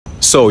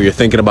So you're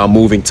thinking about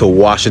moving to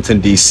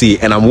Washington, D.C.,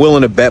 and I'm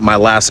willing to bet my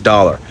last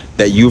dollar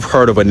that you've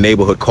heard of a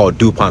neighborhood called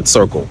Dupont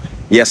Circle.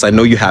 Yes, I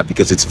know you have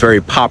because it's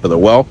very popular.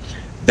 Well,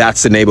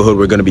 that's the neighborhood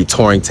we're going to be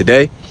touring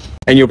today.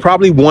 And you're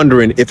probably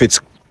wondering if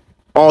it's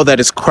all that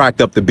it's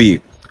cracked up to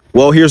be.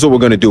 Well, here's what we're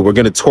going to do. We're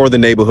going to tour the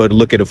neighborhood,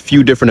 look at a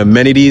few different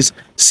amenities,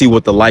 see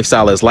what the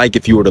lifestyle is like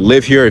if you were to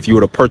live here, if you were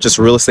to purchase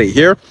real estate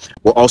here.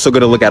 We're also going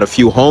to look at a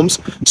few homes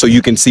so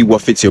you can see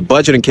what fits your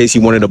budget in case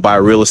you wanted to buy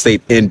real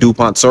estate in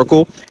Dupont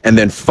Circle. And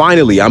then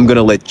finally, I'm going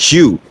to let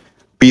you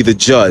be the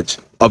judge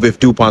of if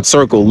Dupont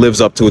Circle lives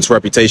up to its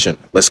reputation.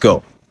 Let's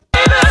go.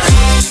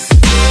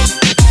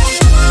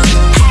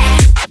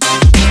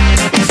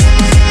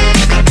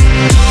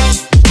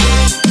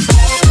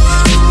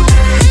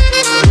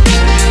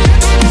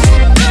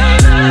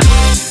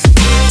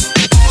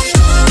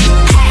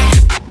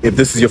 If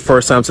this is your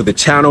first time to the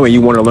channel and you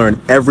want to learn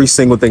every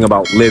single thing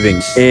about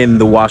living in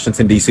the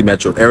Washington, D.C.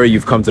 metro area,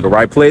 you've come to the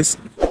right place.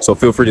 So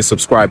feel free to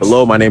subscribe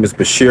below. My name is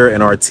Bashir,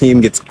 and our team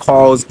gets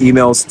calls,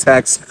 emails,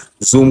 texts,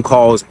 Zoom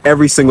calls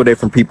every single day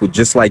from people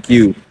just like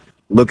you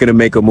looking to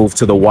make a move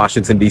to the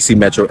Washington, D.C.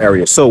 metro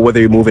area. So whether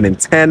you're moving in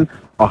 10,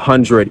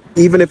 100,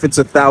 even if it's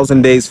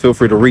 1,000 days, feel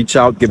free to reach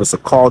out, give us a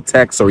call,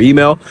 text, or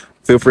email.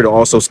 Feel free to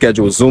also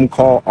schedule a Zoom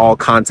call. All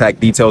contact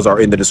details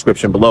are in the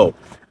description below.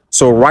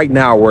 So right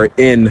now we're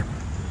in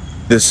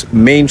this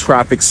main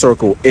traffic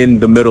circle in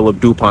the middle of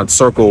Dupont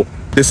Circle.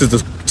 This is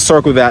the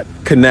circle that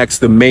connects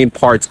the main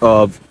parts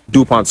of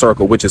Dupont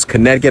Circle, which is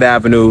Connecticut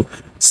Avenue,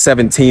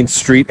 17th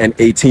Street, and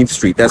 18th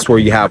Street. That's where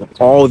you have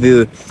all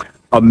the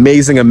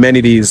amazing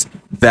amenities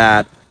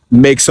that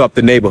makes up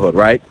the neighborhood,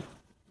 right?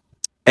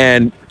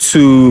 And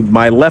to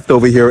my left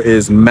over here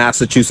is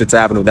Massachusetts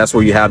Avenue. That's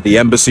where you have the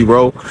Embassy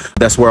Row.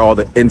 That's where all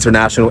the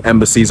international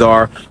embassies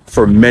are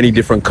for many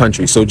different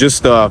countries. So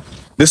just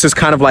this is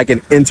kind of like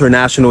an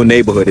international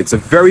neighborhood. It's a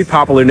very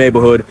popular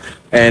neighborhood.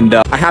 And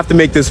I have to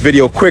make this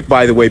video quick,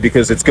 by the way,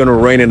 because it's going to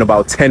rain in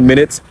about 10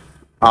 minutes.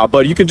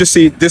 But you can just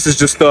see this is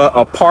just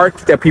a park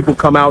that people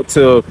come out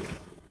to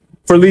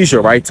for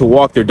leisure, right? To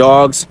walk their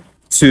dogs,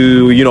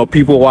 to, you know,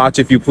 people watch,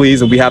 if you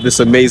please. And we have this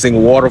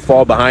amazing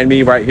waterfall behind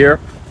me right here.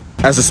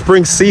 As the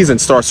spring season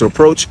starts to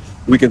approach,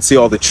 we can see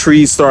all the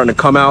trees starting to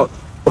come out.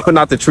 Well,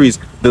 not the trees,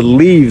 the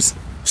leaves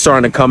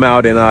starting to come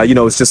out. And, you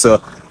know, it's just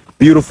a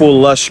beautiful,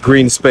 lush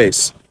green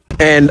space.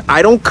 And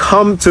I don't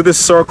come to this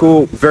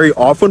circle very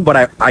often,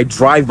 but I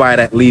drive by it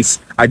at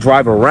least. I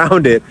drive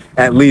around it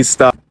at least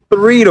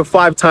 3 to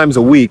 5 times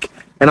a week.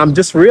 And I'm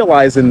just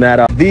realizing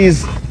that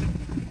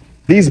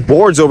these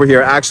boards over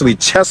here are actually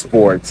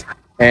chessboards.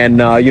 And,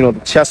 you know,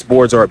 the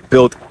chessboards are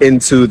built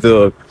into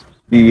the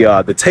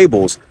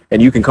tables.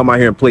 And you can come out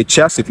here and play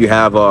chess if you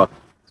have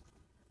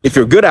if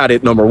you're good at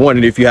it, number one,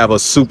 and if you have a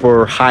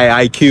super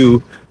high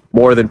IQ,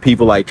 more than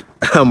people like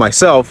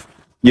myself.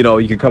 You know,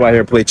 you can come out here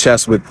and play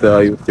chess with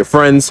your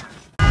friends.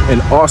 An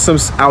awesome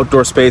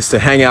outdoor space to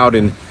hang out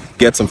and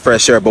get some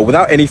fresh air. But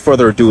without any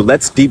further ado,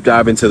 let's deep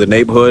dive into the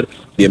neighborhood,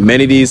 the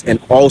amenities, and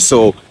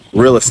also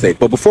real estate.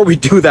 But before we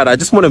do that, I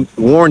just want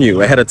to warn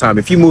you ahead of time.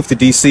 If you move to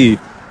DC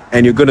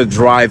and you're going to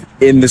drive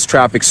in this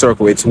traffic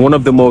circle, it's one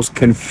of the most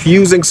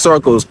confusing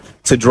circles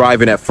to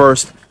drive in at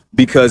first,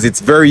 because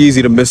it's very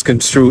easy to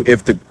misconstrue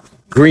if the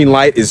green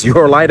light is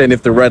your light and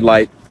if the red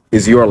light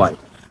is your light.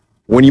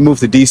 When you move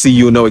to DC,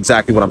 you'll know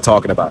exactly what I'm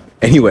talking about.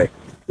 Anyway,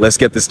 let's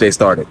get this day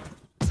started.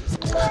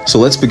 So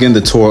let's begin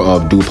the tour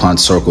of Dupont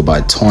Circle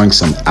by touring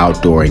some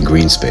outdoor and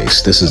green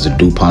space. This is the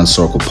Dupont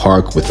Circle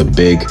Park with a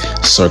big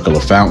circular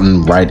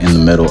fountain right in the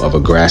middle of a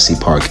grassy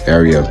park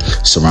area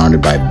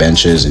surrounded by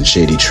benches and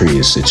shady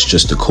trees. It's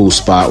just a cool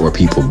spot where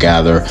people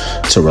gather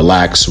to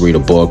relax, read a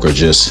book, or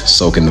just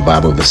soak in the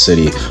vibe of the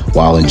city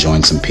while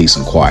enjoying some peace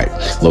and quiet.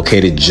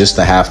 Located just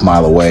a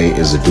half-mile away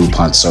is the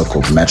Dupont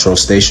Circle Metro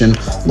Station,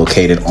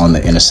 located on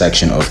the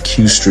intersection of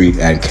Q Street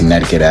and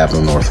Connecticut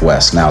Avenue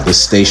Northwest. Now,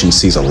 this station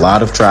sees a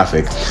lot of traffic,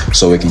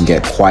 so it can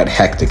get quite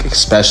hectic,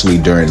 especially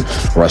during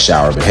rush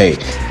hour. But hey,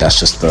 that's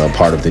just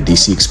part of the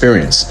DC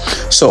experience.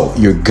 So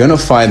you're gonna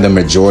find the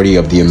majority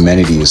of the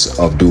amenities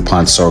of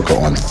Dupont Circle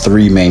on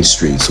 3 main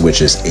streets,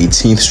 which is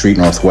 18th Street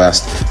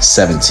Northwest,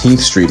 17th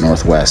Street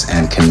Northwest,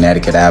 and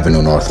Connecticut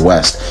Avenue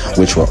Northwest,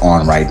 which we're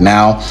on right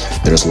now.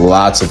 There's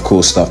lots of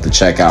cool stuff to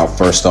check out.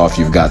 First off,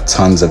 you've got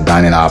tons of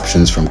dining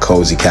options, from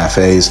cozy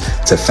cafes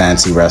to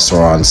fancy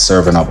restaurants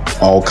serving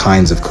up all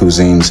kinds of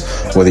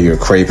cuisines. Whether you're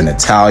craving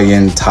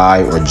Italian, Thai,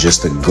 or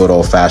just a good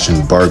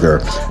old-fashioned burger,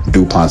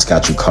 Dupont's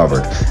got you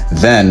covered.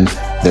 Then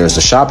there's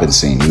the shopping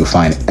scene. You'll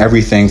find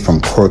everything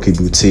from quirky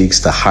boutiques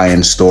to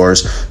high-end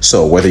stores.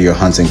 So whether you're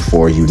hunting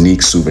for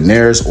unique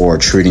souvenirs or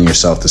treating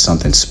yourself to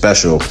something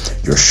special,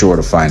 you're sure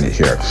to find it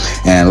here.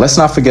 And let's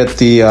not forget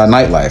the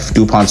nightlife.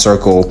 Dupont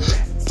Circle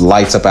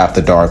lights up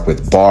after dark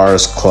with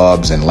bars,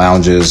 clubs, and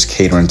lounges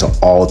catering to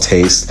all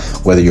tastes.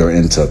 Whether you're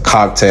into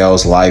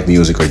cocktails, live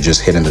music, or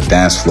just hitting the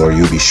dance floor,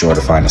 you'll be sure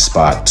to find a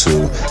spot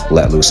to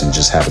let loose and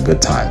just have a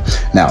good time.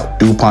 Now,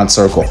 Dupont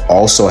Circle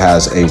also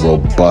has a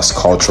robust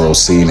cultural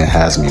scene. It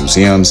has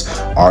museums,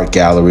 art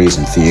galleries,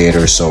 and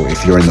theaters. So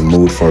if you're in the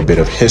mood for a bit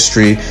of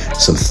history,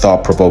 some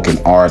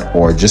thought-provoking art,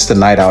 or just a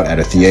night out at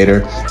a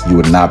theater, you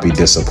would not be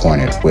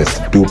disappointed. With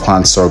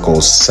Dupont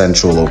Circle's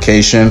central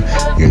location,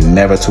 you're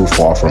never too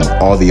far from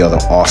all the other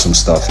awesome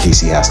stuff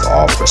DC has to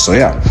offer. So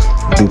yeah,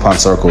 Dupont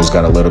Circle's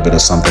got a little bit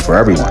of something for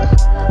everyone.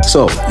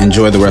 So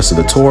enjoy the rest of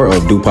the tour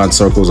of Dupont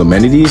Circle's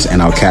amenities,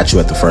 and I'll catch you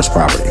at the first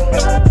property.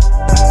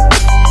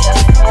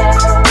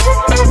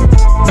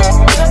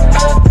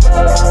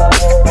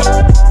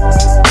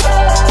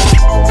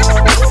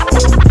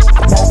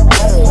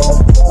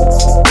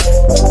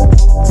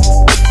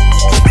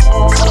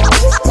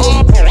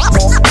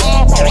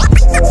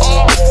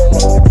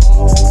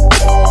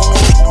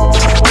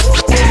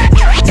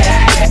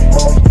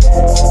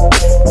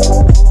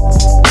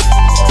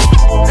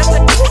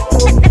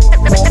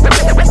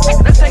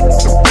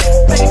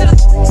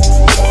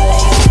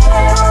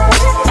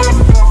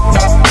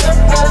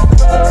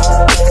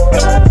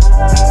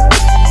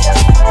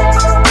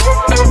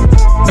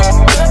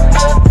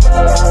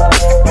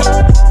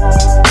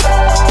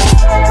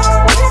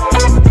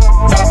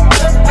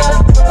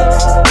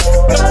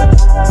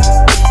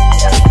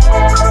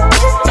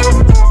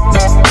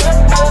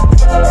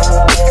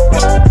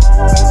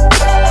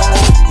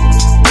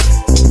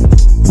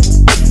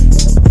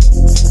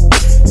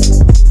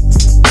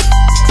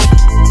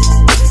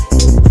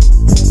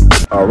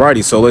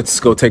 Alrighty, so let's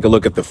go take a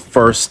look at the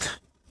first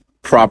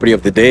property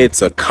of the day.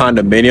 It's a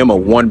condominium, a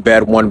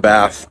 1-bed,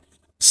 1-bath,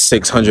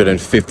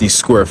 650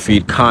 square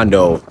feet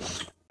condo,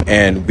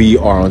 and we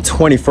are on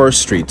 21st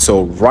Street.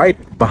 So right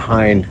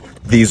behind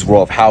these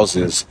row of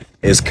houses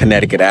is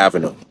Connecticut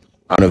Avenue,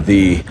 one of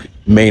the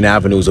main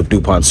avenues of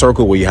Dupont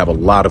Circle, where you have a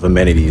lot of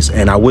amenities.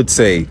 And I would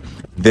say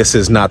this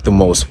is not the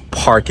most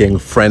parking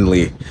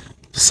friendly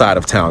side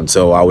of town.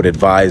 So I would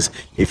advise,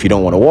 if you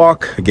don't want to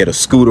walk, get a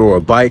scooter or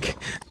a bike,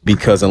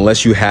 because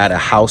unless you had a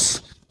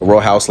house, a row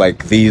house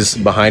like these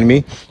behind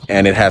me,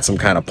 and it had some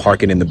kind of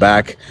parking in the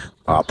back,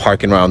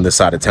 parking around this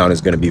side of town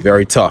is going to be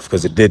very tough,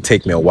 because it did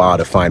take me a while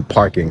to find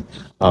parking.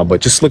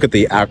 But just look at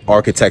the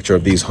architecture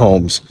of these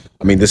homes.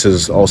 I mean, this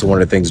is also one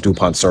of the things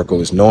Dupont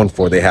Circle is known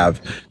for. They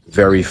have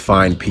very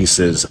fine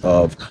pieces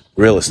of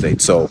real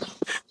estate. So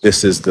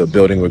this is the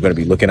building we're going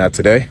to be looking at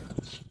today.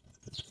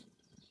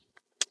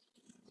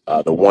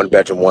 The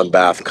 1-bedroom,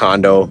 1-bath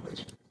condo,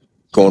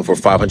 going for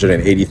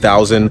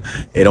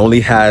 $580,000. It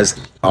only has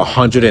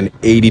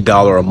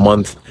 $180 a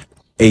month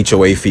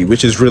HOA fee,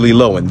 which is really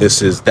low, and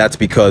that's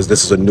because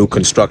this is a new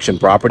construction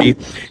property,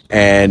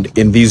 and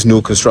in these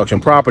new construction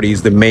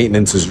properties the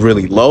maintenance is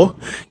really low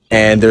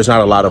and there's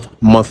not a lot of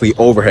monthly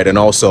overhead, and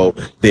also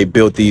they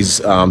built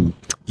these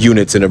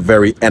units in a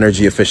very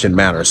energy efficient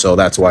manner, so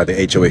that's why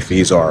the HOA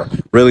fees are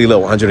really low.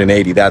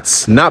 180,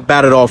 that's not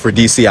bad at all for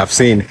DC. I've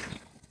seen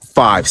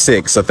 $5,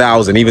 $6,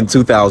 $1,000, even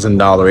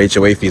 $2,000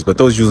 HOA fees, but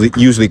those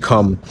usually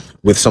come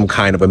with some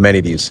kind of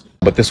amenities.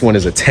 But this one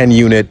is a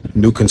 10-unit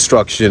new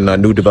construction,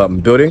 new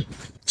development building.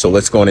 So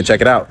let's go in and check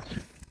it out.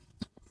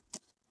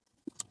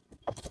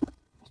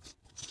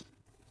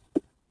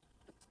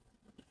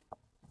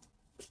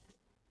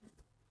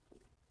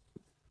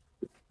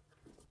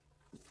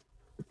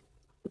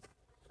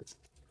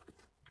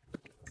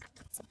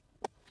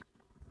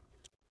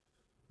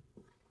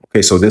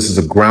 Okay, so this is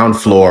a ground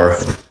floor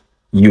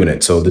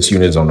unit. So this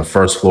unit is on the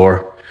first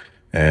floor,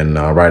 and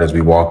right as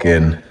we walk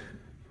in,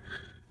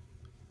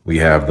 we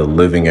have the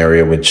living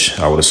area, which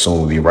I would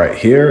assume would be right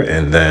here,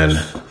 and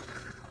then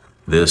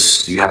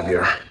this, you have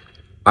your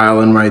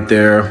island right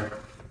there,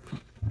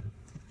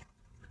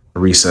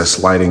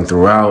 recessed lighting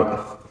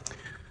throughout.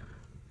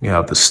 You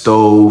have the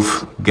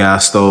stove,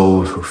 gas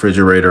stove,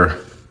 refrigerator,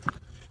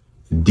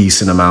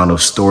 decent amount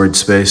of storage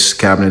space,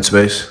 cabinet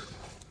space.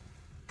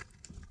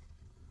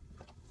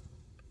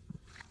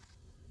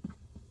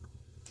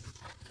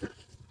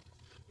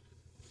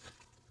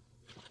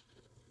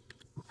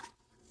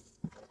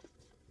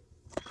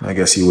 I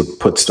guess you would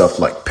put stuff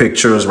like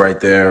pictures right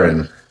there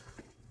and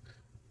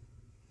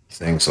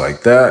things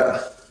like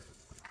that.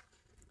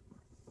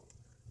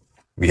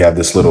 We have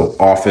this little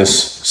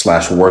office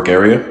 / work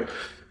area.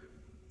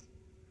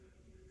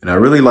 And I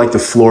really like the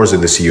floors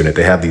in this unit.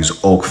 They have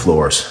these oak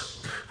floors.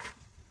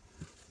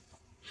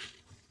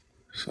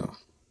 So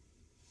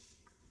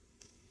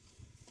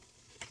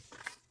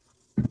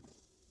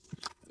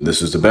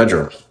this is the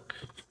bedroom.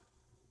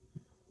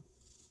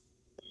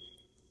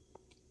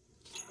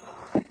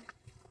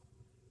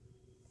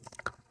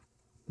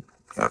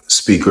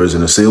 Speakers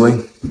in the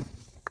ceiling.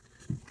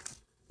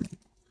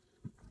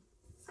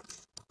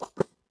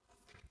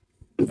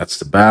 That's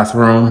the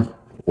bathroom,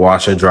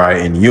 washer dry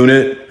in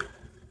unit.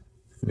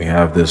 We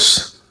have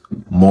this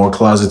more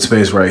closet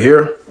space right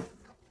here.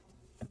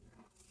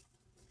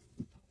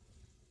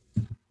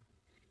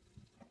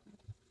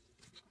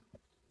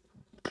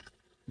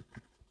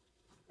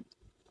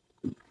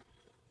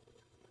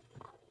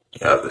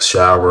 You have the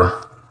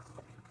shower.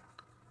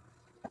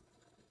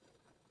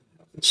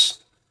 This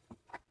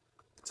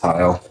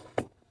tile.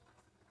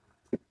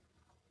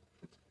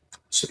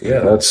 So yeah,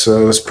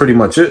 that's pretty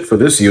much it for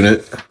this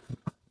unit.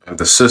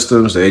 The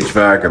systems, the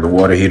HVAC, and the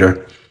water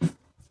heater.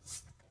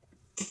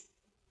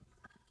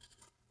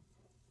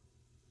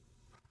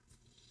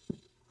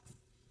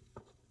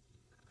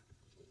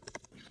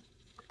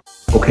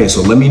 Okay,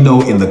 so let me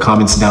know in the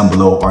comments down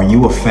below, are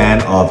you a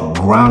fan of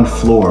ground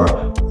floor,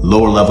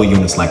 lower level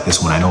units like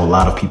this one? I know a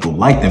lot of people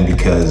like them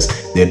because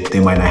they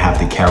might not have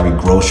to carry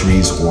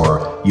groceries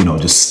or, you know,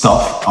 just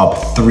stuff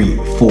up 3,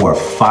 4,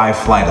 5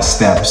 flight of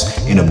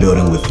steps in a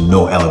building with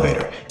no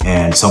elevator.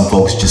 And some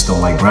folks just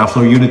don't like ground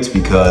floor units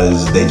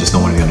because they just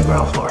don't want to be on the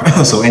ground floor.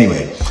 So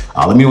anyway,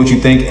 let me know what you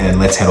think and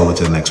let's head over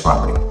to the next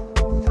property.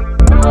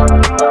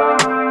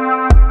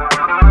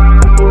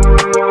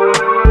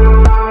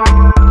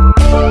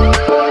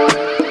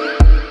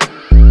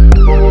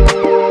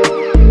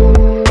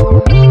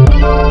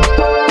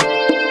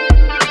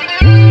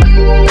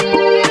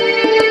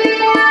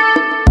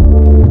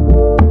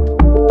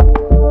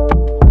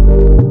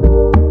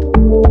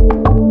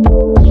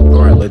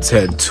 Let's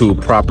head to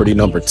property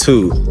number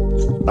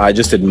 2. I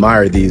just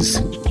admire these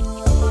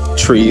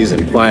trees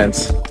and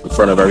plants in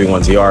front of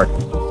everyone's yard.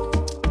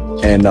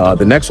 And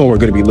the next one we're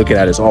going to be looking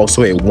at is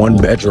also a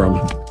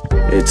 1-bedroom.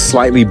 It's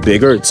slightly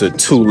bigger. It's a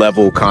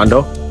 2-level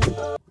condo.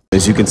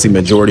 As you can see,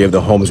 majority of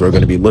the homes we're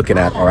going to be looking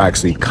at are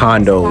actually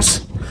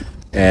condos.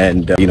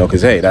 And you know,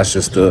 because hey, that's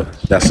just the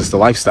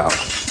lifestyle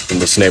in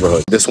this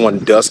neighborhood. This one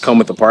does come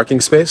with a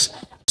parking space,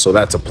 so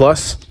that's a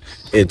plus.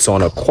 It's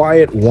on a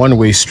quiet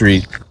one-way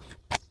street.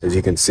 As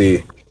you can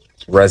see,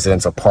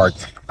 residents are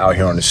parked out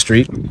here on the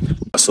street.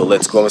 So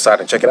let's go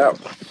inside and check it out.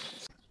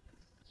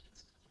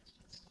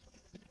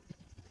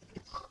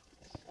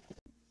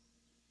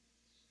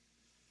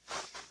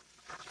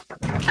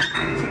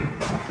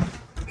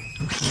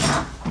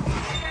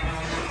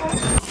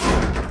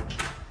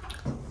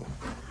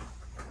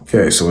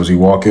 Okay, so as you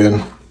walk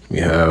in, we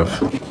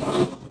have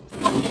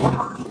a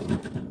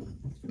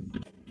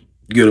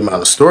good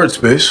amount of storage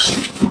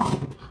space.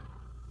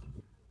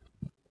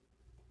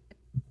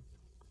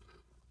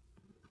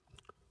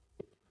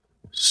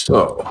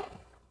 So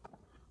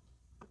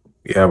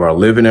we have our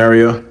living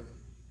area,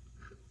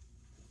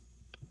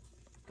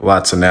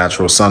 lots of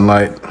natural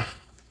sunlight.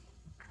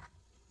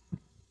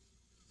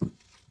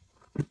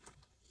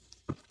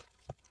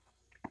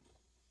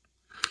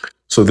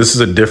 So this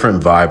is a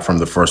different vibe from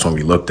the first one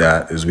we looked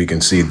at. As we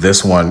can see,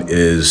 this one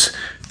there's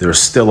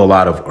still a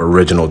lot of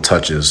original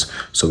touches.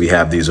 So we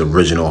have these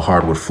original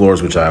hardwood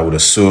floors, which I would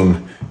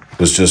assume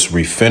was just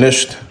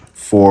refinished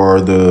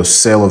for the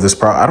sale of this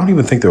product. I don't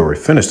even think they were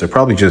refinished. They're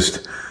probably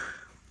just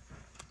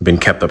been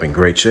kept up in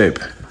great shape.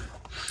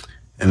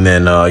 And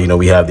then, you know,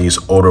 we have these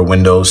older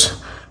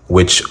windows,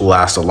 which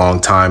last a long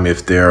time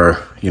if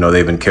they're, you know,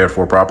 they've been cared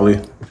for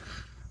properly.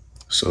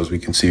 So as we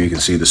can see, you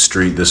can see the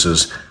street. This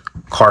is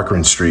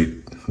Corcoran Street.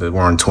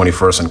 We're on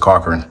 21st and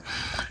Corcoran.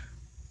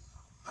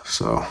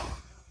 So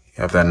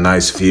you have that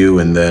nice view.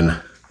 And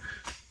then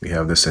we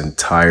have this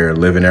entire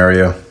living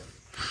area,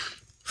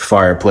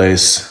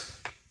 fireplace.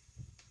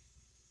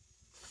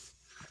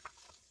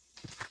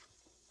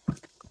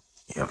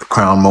 You have the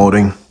crown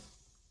molding.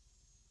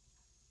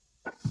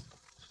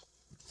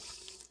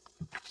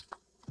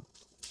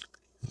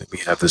 We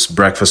have this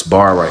breakfast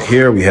bar right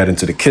here. We head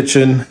into the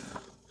kitchen.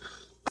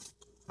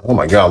 Oh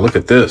my God, look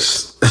at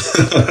this.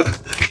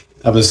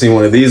 Haven't seen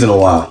one of these in a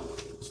while.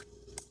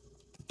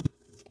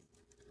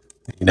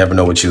 You never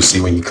know what you'll see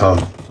when you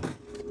come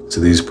to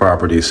these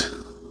properties.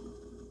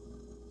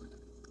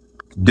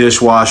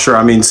 Dishwasher.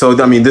 I mean,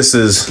 this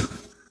is,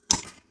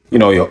 you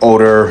know, your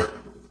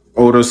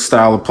older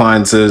style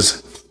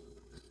appliances.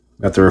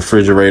 Got the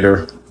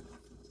refrigerator.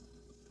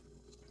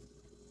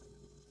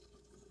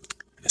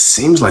 It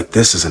seems like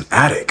this is an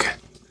attic.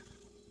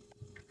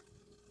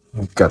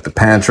 We've got the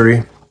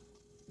pantry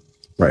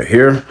right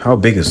here. How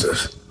big is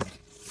this?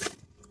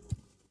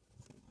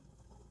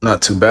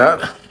 Not too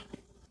bad.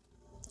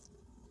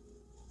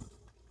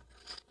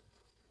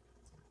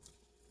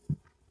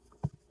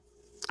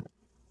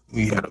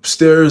 We got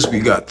upstairs,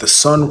 we got the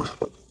sun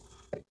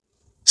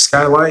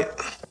skylight.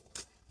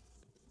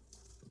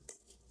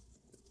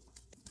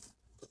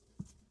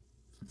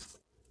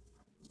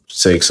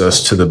 Takes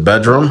us to the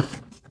bedroom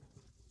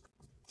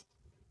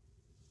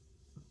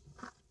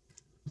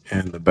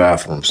and the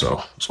bathroom.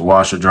 So it's a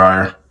washer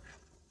dryer.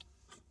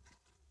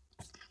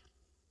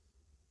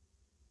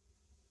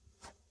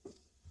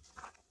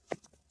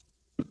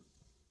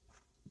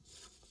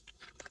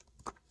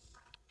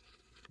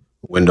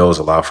 Windows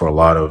allow for a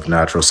lot of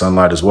natural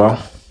sunlight as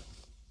well.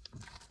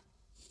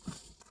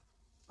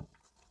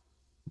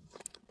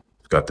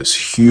 Got this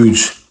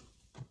huge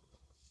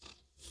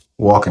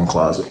walk-in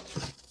closet.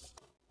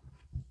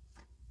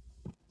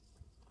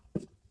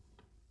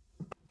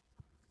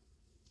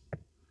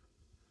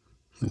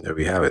 And there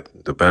we have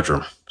it, the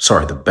bedroom.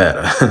 Sorry, the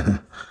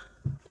bed.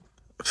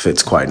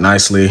 Fits quite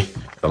nicely.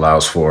 It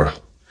allows for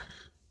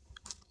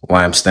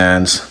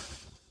lampstands.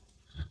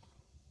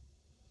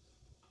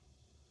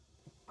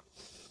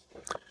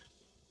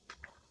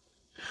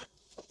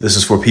 This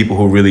is for people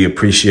who really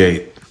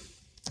appreciate,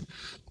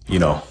 you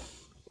know,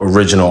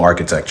 original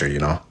architecture, you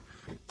know.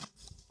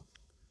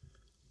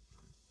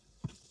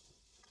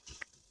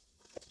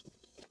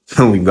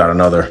 We've got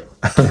another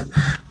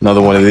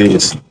one of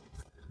these.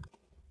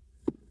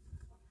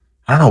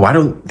 I don't know, why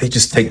don't they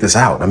just take this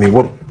out? I mean,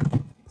 what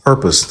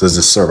purpose does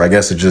this serve? I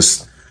guess it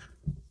just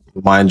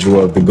reminds you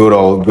of the good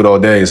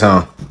old days,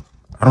 huh?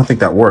 I don't think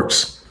that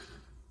works.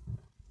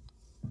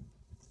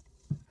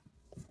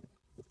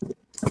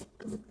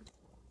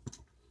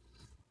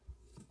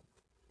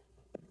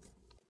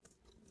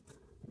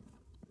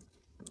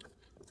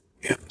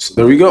 Yeah, so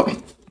there we go.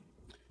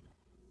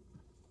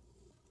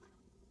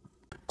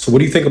 So what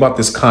do you think about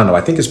this condo?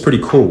 I think it's pretty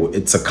cool.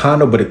 It's a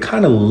condo, but it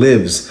kind of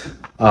lives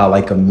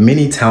like a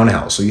mini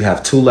townhouse. So you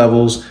have 2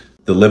 levels,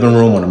 the living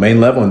room on the main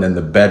level, and then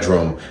the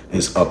bedroom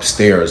is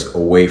upstairs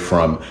away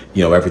from,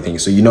 you know, everything.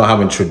 So you know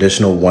how in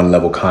traditional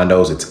 1-level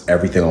condos, it's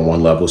everything on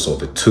 1 level. So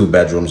the 2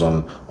 bedrooms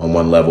on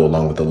 1 level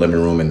along with the living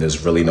room, and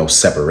there's really no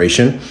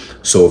separation.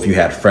 So if you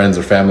had friends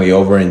or family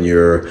over and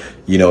you're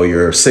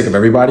sick of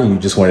everybody, you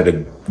just wanted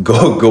to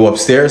go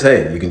upstairs,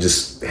 hey, you can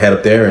just head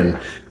up there and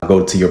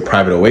go to your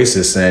private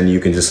oasis, and you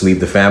can just leave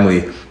the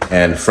family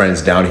and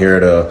friends down here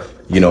to,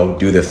 you know,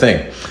 do their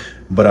thing.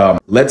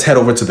 But let's head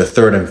over to the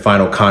 3rd and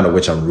final condo,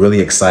 which I'm really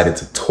excited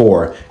to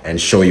tour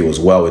and show you as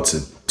well. It's a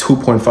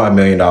 $2.5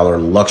 million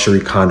luxury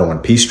condo on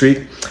P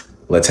Street.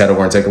 Let's head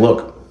over and take a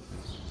look.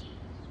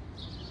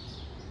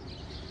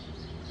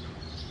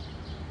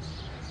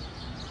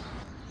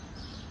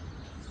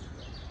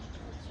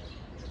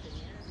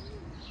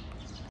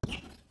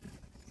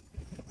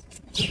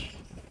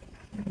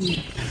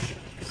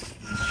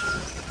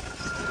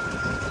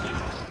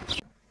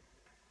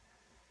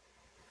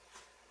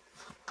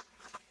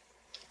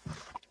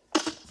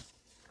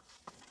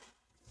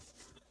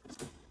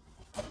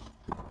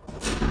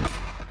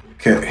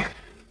 Okay,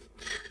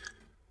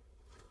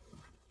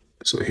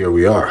 so here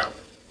we are.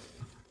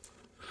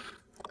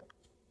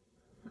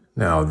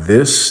 Now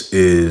this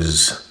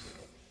is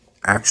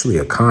actually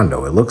a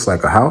condo. It looks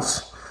like a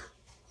house,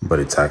 but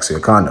it's actually a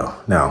condo.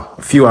 Now,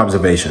 a few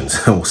observations.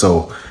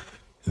 So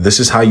this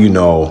is how you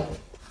know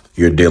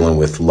you're dealing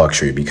with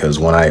luxury, because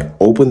when I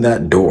opened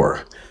that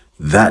door,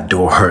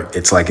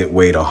 it's like it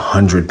weighed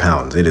 100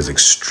 pounds. It is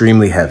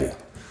extremely heavy.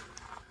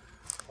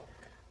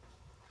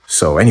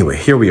 So anyway,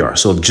 here we are.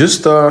 So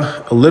just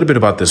a little bit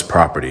about this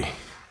property.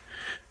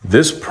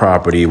 This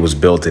property was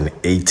built in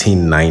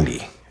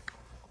 1890.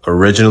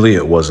 Originally,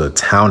 it was a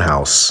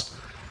townhouse,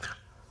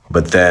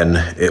 but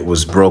then it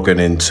was split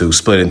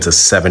into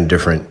 7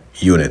 different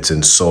units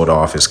and sold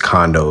off as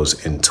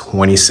condos in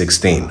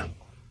 2016.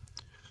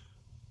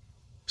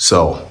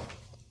 So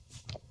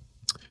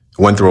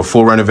went through a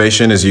full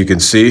renovation, as you can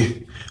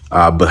see,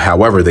 but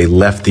however, they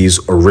left these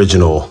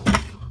original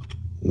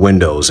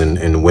windows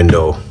and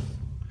window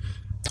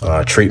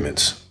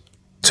treatments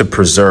to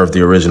preserve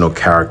the original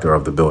character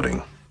of the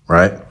building,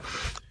 right?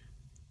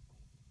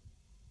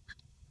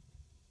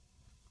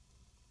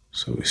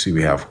 So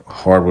we have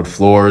hardwood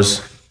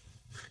floors.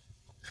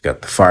 We've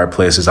got the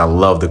fireplaces. I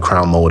love the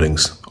crown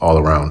moldings all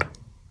around.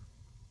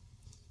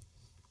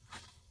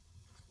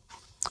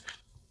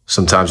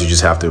 Sometimes you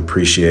just have to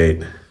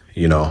appreciate,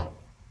 you know,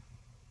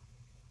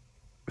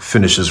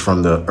 finishes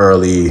from the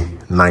early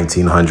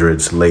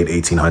 1900s, late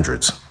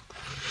 1800s.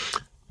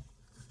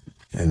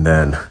 And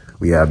then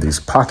we have these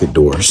pocket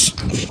doors,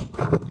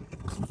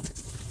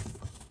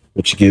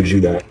 which gives you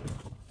that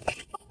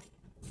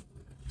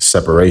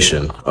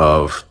separation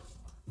of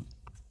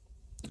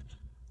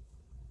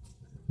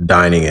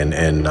dining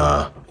and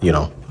you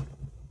know,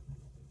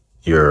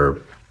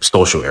 your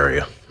social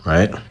area,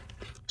 right?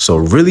 So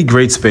really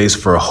great space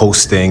for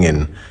hosting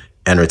and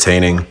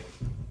entertaining.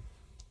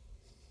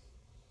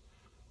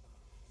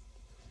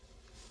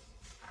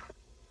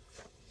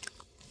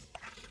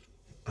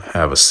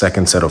 Have a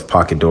second set of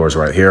pocket doors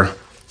right here.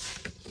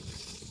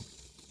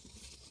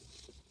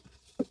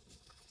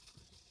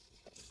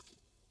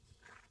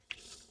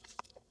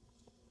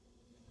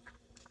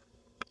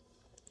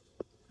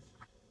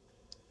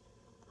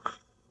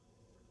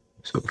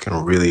 So we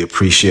can really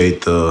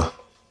appreciate the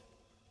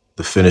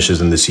finishes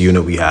in this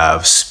unit. We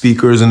have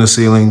speakers in the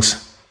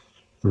ceilings,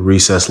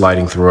 recessed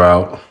lighting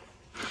throughout.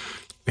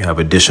 We have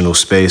additional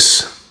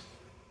space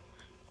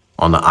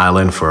on the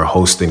island for a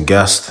host and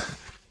guest.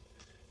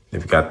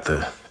 They've got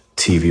the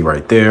TV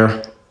right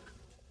there.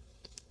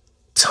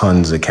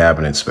 Tons of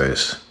cabinet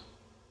space.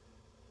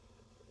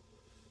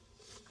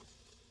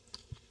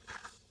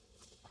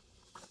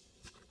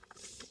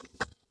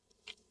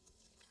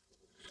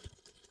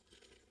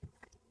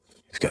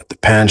 We've got the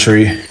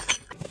pantry.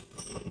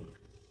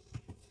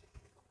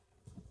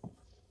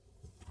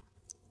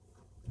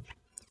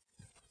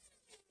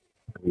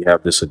 We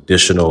have this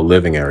additional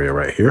living area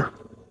right here.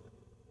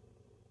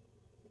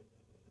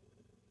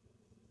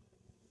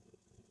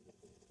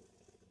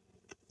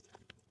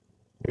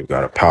 We've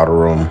got a powder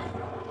room.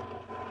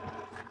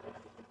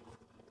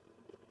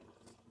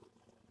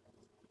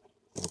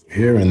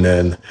 Here, and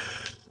then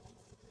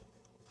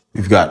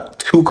we've got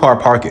 2-car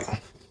parking.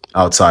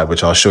 outside,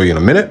 which I'll show you in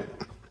a minute.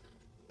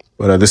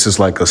 But this is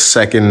like a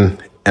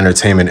second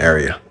entertainment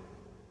area.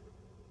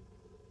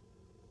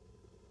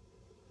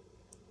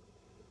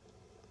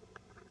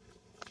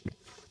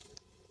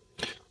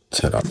 Let's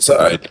head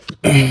outside.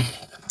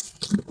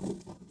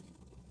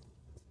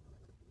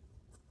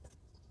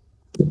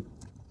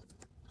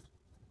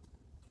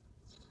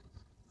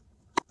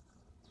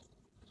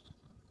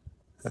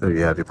 There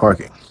you have your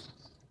parking.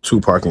 2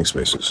 parking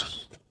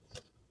spaces.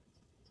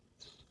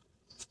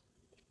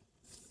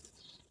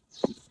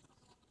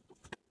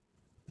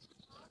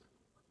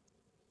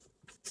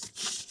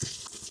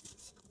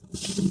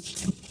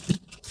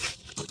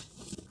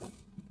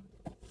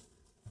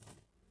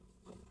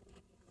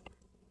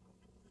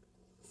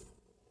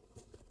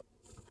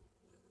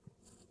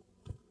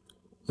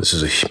 This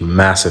is a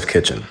massive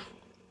kitchen.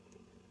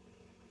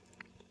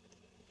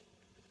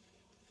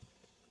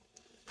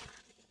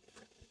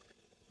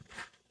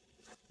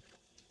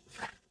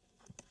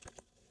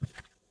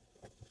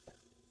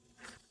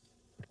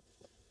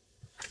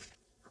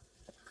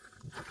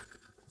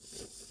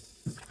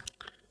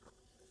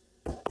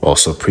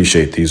 Also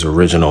appreciate these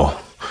original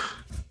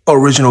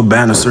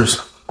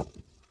banisters.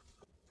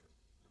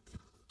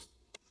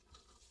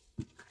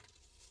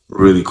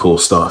 Really cool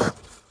stuff.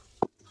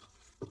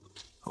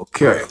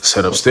 Okay, let's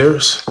head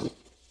upstairs.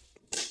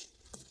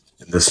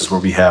 And this is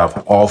where we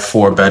have all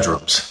 4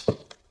 bedrooms.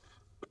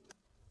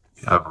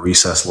 You have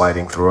recessed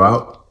lighting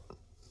throughout.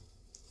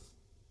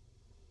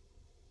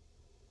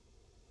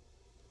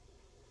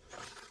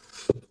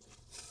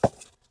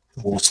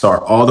 We'll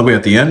start all the way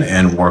at the end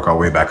and work our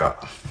way back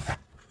up.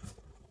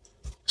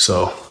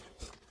 So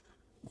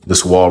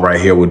this wall right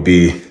here would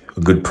be a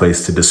good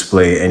place to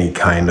display any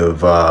kind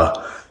of,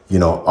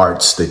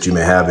 arts that you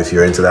may have if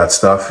you're into that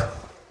stuff.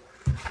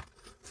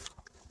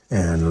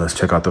 And let's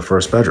check out the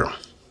first bedroom.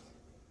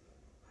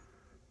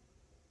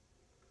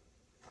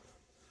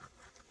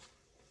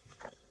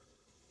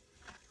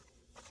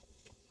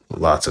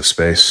 Lots of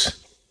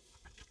space.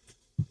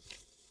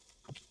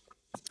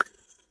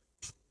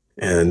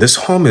 And this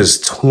home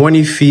is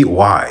 20 feet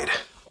wide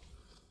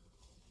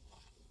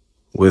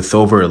with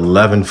over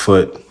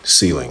 11-foot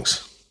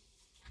ceilings.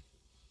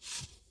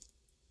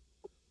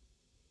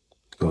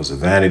 Goes a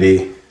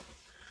vanity,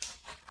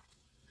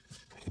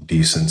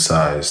 decent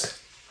sized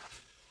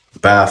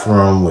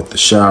bathroom with the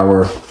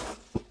shower.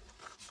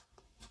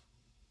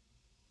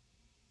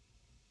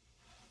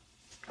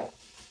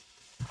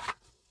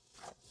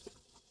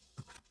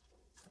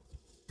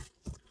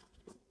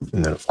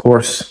 And then of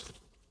course,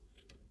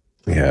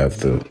 we have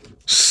the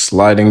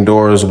sliding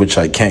doors, which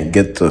I can't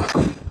get the,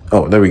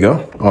 oh, there we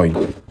go. Oh,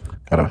 you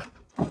gotta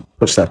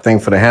push that thing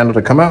for the handle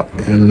to come out.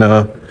 And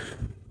there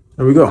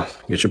we go,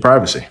 get your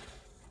privacy.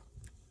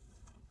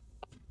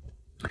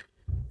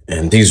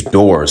 And these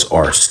doors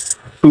are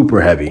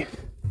super heavy.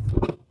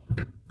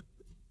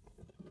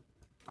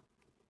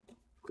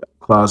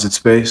 Closet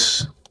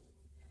space.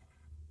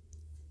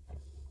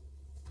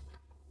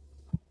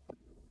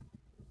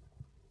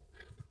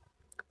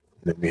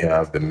 Then we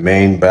have the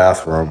main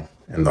bathroom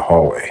in the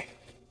hallway.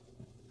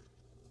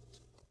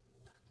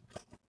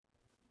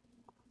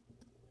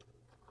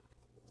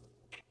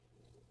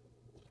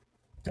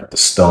 Got the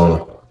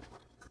stone.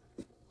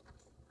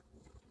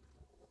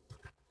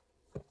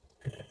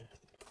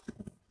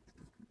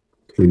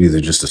 Okay, these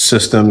are just the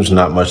systems,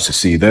 not much to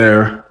see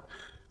there.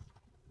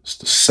 It's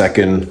the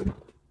second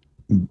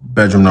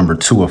bedroom, number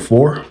 2 of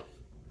 4.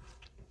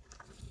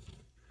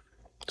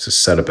 This is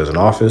set up as an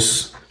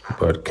office,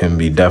 but can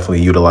be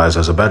definitely utilized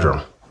as a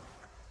bedroom.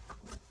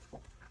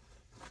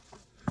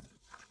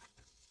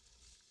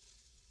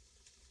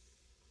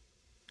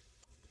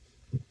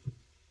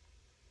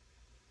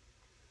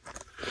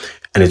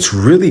 And it's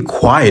really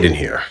quiet in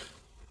here.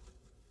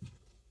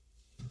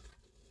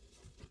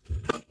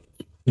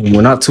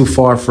 We're not too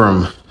far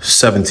from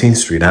 17th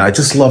Street. And I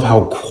just love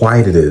how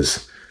quiet it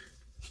is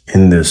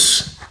in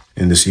this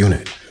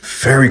unit.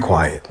 Very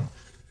quiet.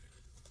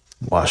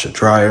 Washer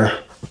dryer.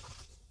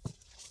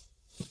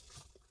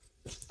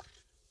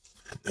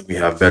 Then we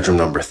have bedroom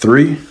number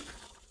 3.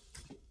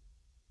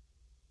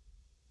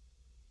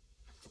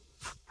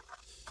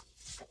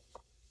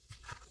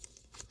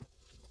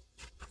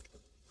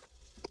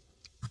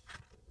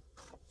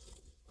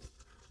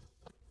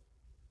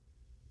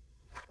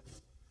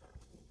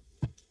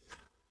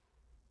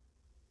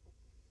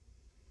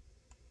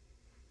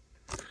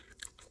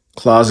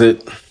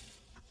 Closet.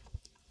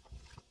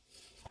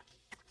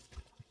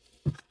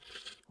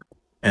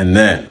 And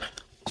then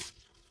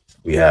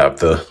we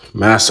have the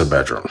master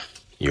bedroom.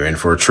 You're in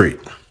for a treat.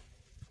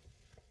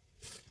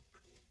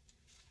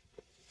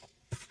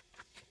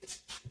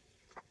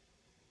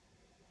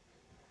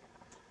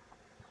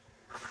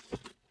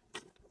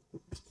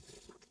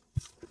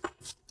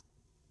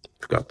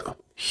 We've got the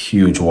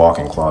huge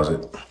walk-in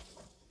closet.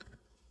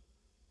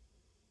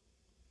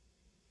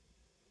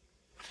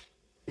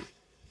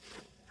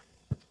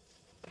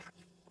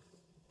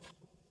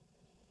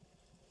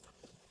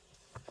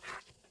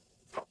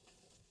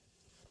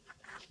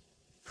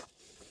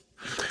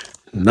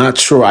 Not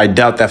sure. I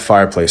doubt that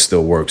fireplace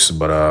still works,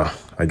 but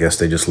I guess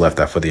they just left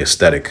that for the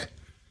aesthetic.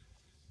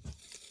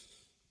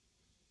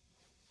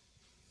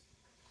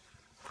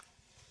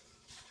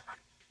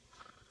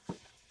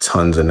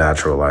 Tons of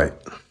natural light.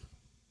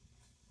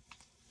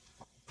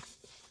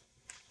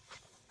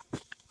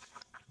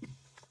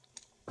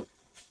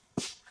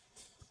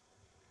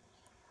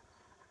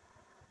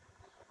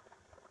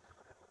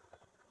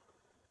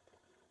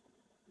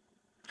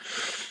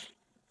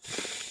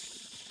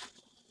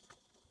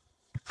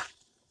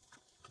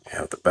 You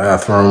have the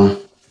bathroom.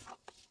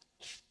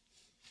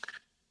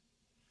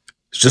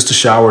 It's just a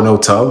shower, no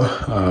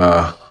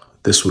tub.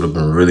 This would have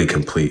been really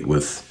complete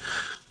with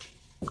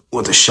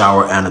a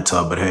shower and a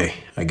tub, but hey,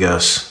 I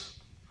guess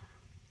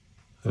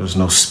there's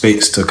no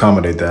space to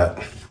accommodate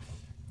that.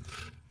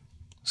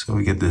 So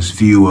we get this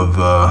view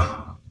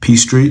of P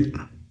Street.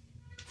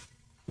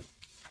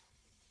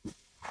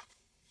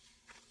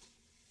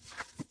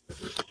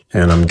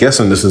 And I'm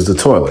guessing this is the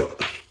toilet.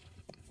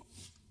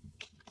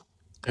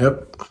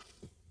 Yep.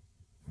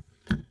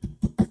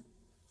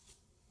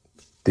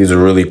 These are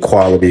really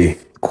quality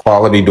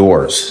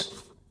doors.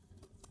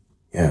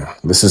 Yeah,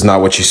 this is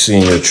not what you see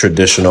in your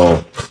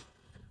traditional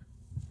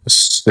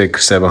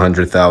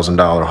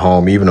 $600,000-$700,000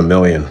 home, even $1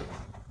 million.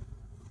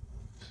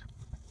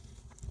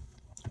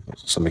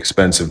 Some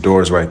expensive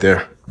doors right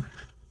there.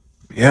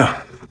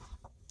 Yeah.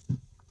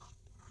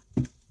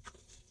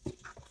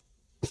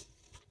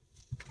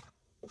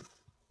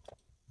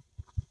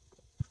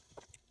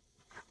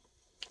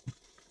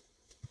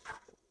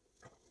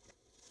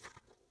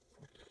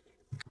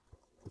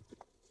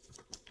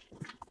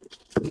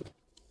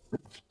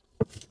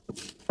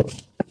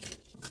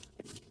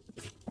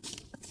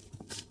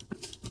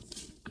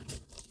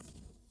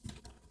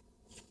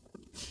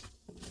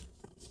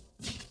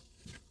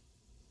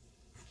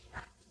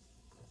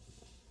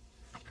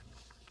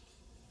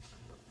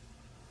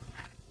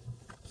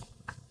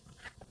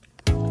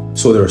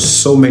 So there are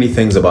so many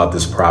things about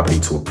this property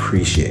to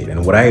appreciate.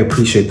 And what I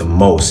appreciate the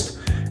most,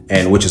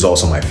 and which is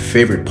also my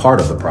favorite part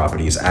of the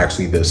property, is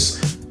actually this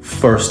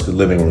first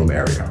living room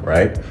area,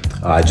 right?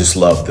 I just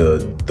love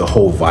the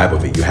whole vibe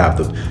of it. You have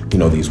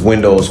these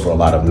windows for a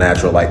lot of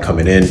natural light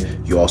coming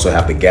in. You also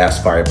have the gas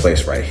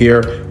fireplace right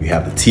here. You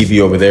have the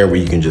TV over there where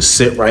you can just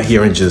sit right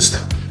here and just,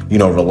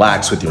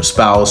 relax with your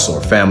spouse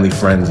or family,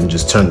 friends, and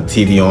just turn the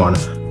TV on,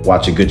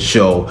 watch a good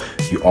show.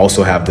 You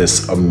also have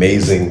this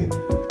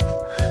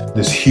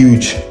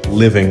huge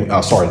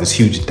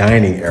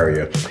dining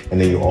area.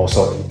 And then you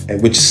also,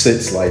 which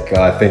sits like,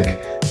 I think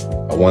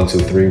 1, 2,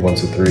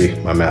 3,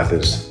 my math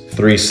is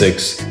 3,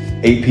 6,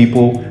 8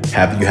 people.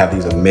 You have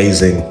these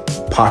amazing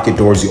pocket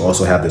doors. You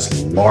also have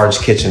this large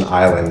kitchen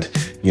island,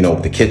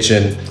 the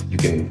kitchen.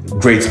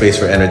 Great space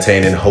for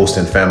entertaining,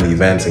 hosting family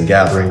events and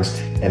gatherings.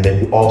 And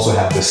then you also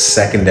have this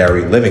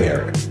secondary living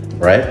area,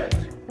 right?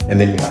 And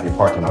then you have your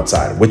parking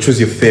outside. Which was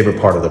your favorite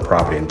part of the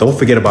property? And don't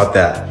forget about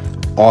that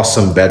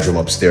awesome bedroom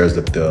upstairs,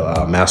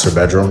 the master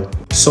bedroom.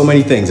 So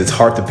many things, it's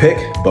hard to pick,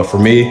 but for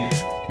me,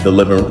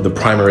 the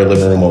primary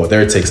living room over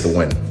there takes the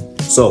win.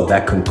 So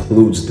that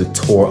concludes the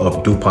tour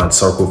of Dupont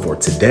Circle for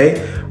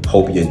today.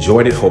 Hope you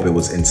enjoyed it, hope it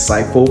was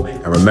insightful.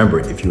 And remember,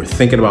 if you're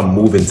thinking about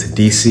moving to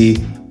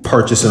DC,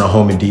 purchasing a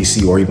home in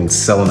DC, or even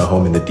selling a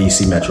home in the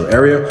DC metro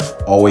area,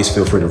 always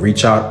feel free to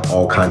reach out.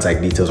 All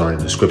contact details are in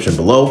the description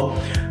below.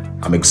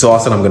 I'm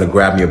exhausted, I'm gonna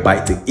grab me a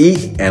bite to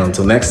eat, and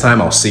until next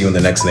time, I'll see you in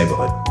the next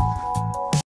neighborhood.